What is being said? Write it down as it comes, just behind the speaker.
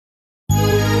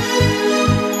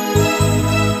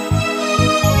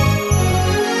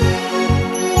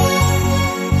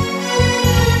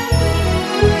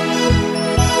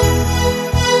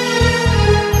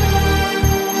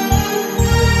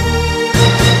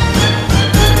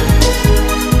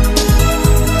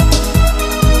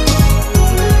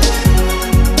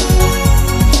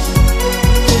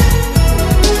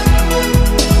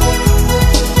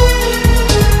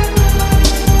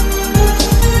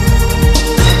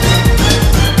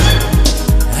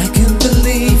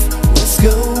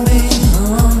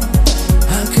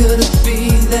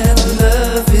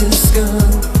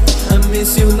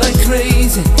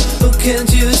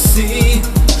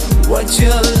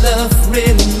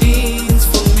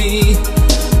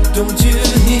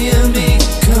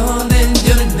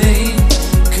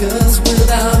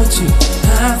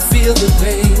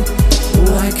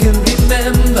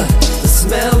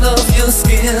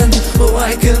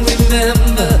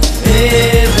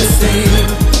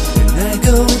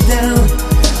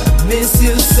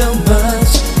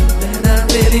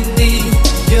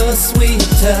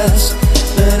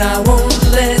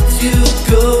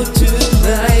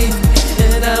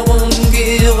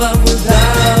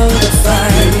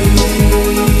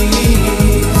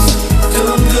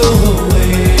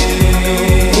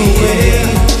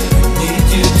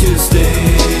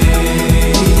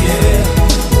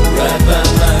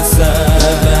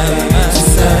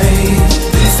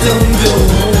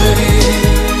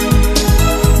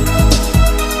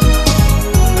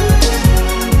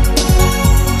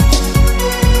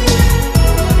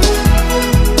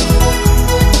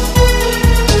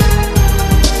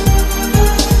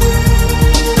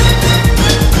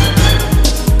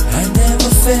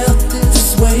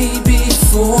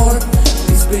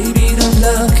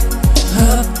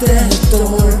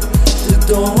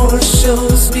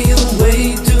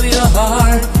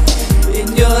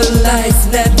life,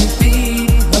 let me be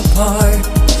a part.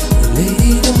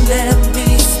 Lady, don't let me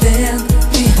stand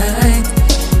behind,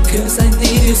 'cause I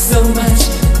need you so much,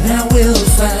 and I will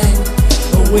find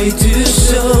a way to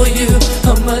show you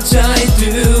how much I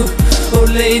do. Oh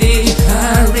lady,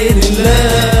 I really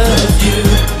love you.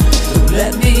 Don't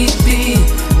let me be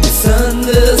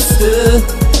misunderstood.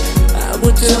 I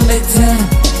would turn back time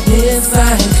if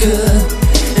I could,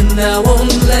 and I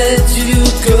won't let you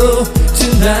go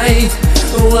tonight.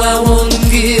 Oh, I won't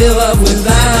give up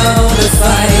without a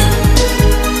fight.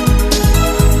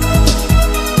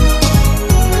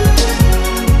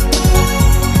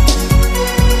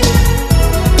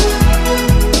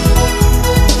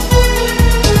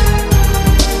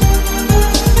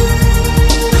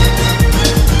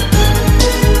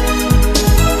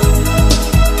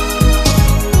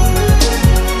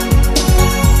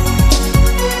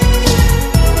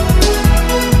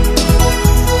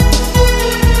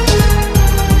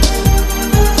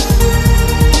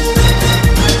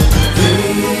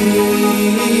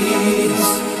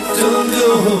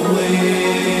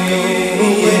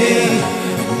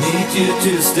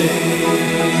 To stay,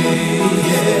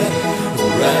 yeah,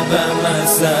 right by my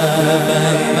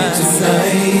side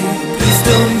tonight. Please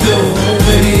don't go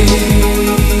away,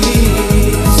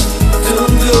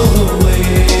 don't go away,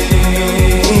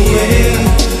 yeah.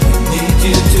 I need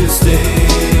you to stay,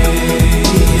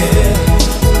 yeah,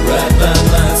 right by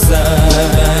my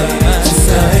side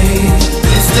tonight.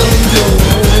 Please don't go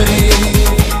away.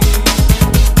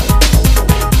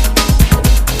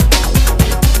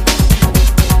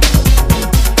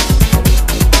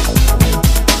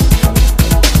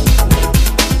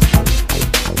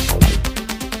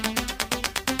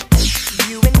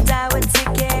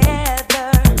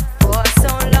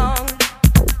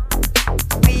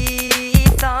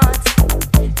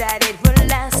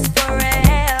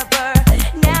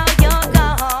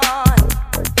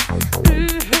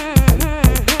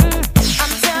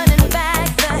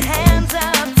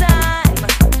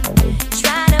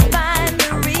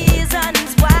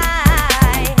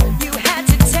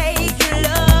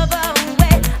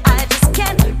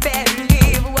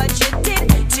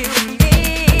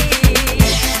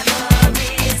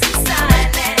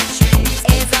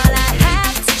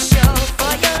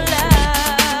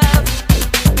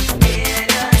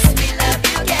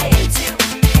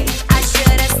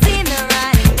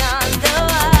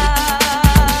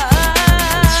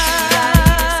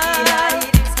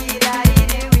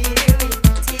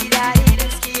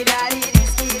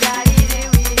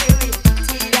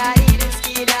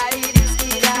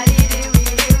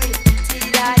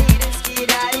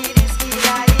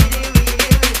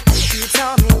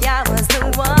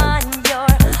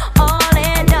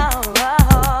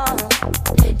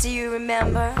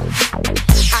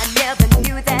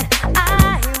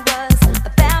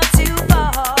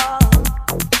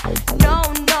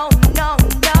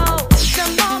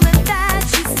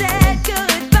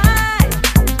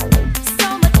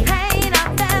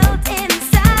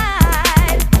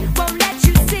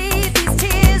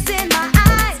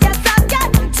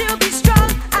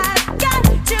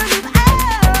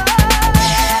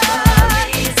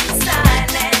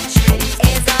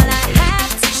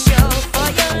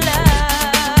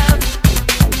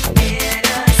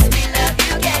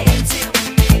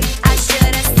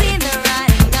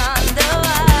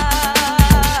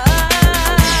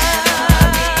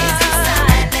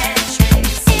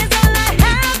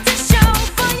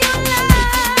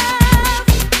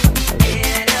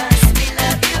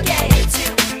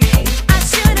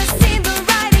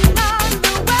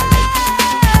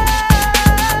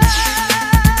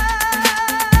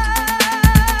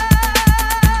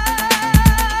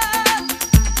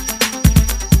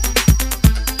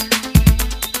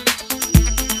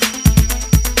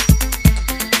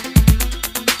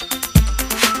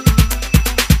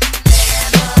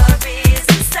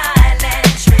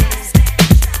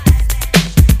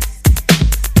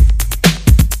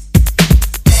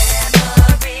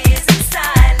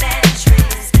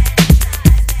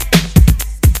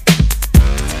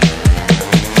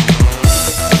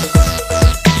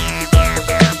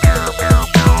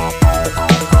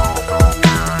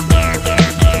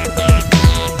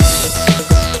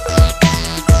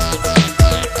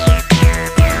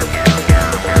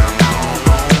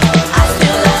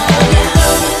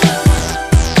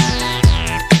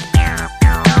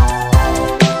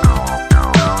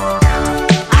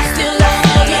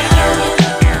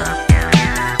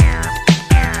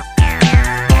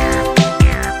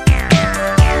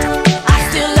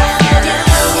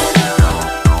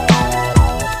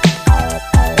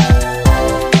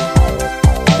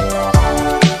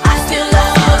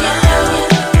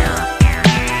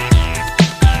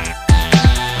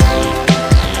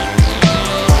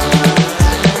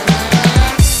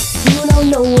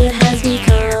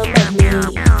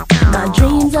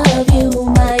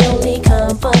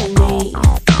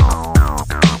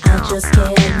 just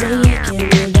can't make it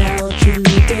without you,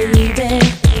 baby.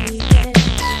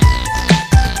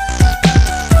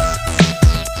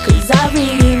 'Cause I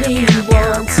really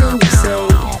want to say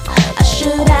I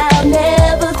should have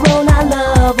never thrown our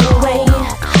love away.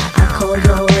 I call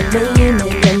your name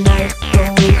in the night,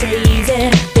 going crazy,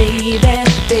 baby,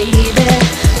 baby, baby.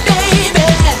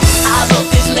 I wrote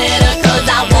this letter 'cause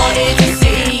I wanted to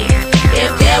see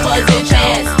if there was a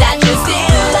chance that you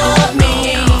still love me.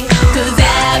 'Cause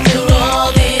after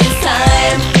all this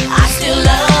time, I still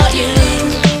love you.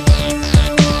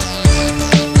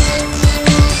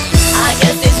 I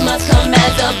guess this must come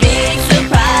as a big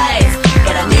surprise,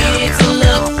 but I need to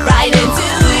look right into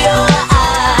your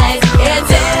eyes and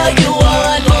tell you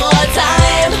one more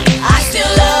time, I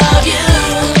still love you.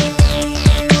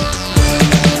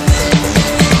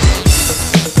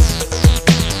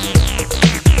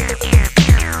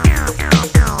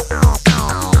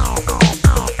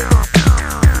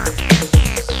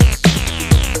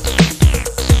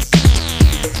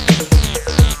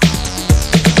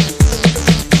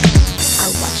 I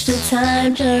watch the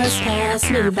time just pass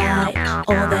me by.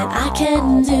 All that I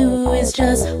can do is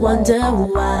just wonder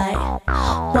why.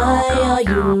 Why are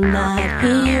you not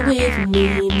here with me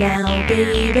now,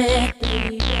 baby?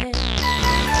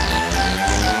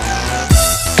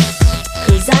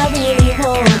 'Cause I really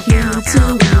want you to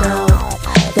know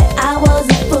that I was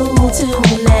a fool to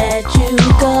let you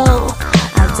go.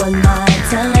 I've done my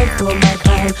time for my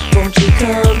crime. Won't you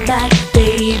come back,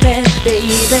 baby, baby,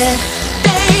 baby?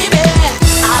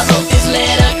 I wrote this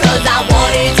letter 'cause I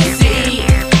wanted to see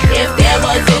if there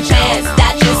was a chance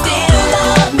that you still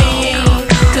love me.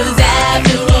 'Cause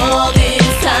after all this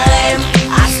time,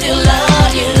 I still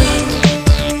love you.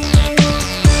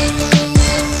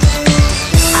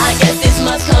 I guess this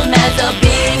must come as a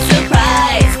big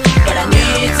surprise, but I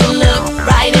need to look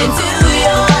right into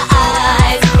your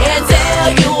eyes and tell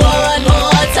you one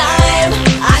more time,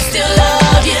 I still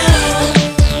love you.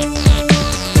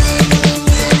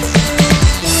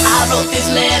 I wrote this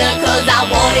letter 'cause I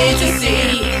wanted to see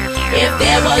if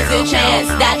there was a chance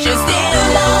that you still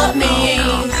love me.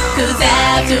 'Cause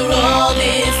after all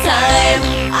this time,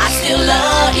 I still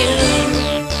love you.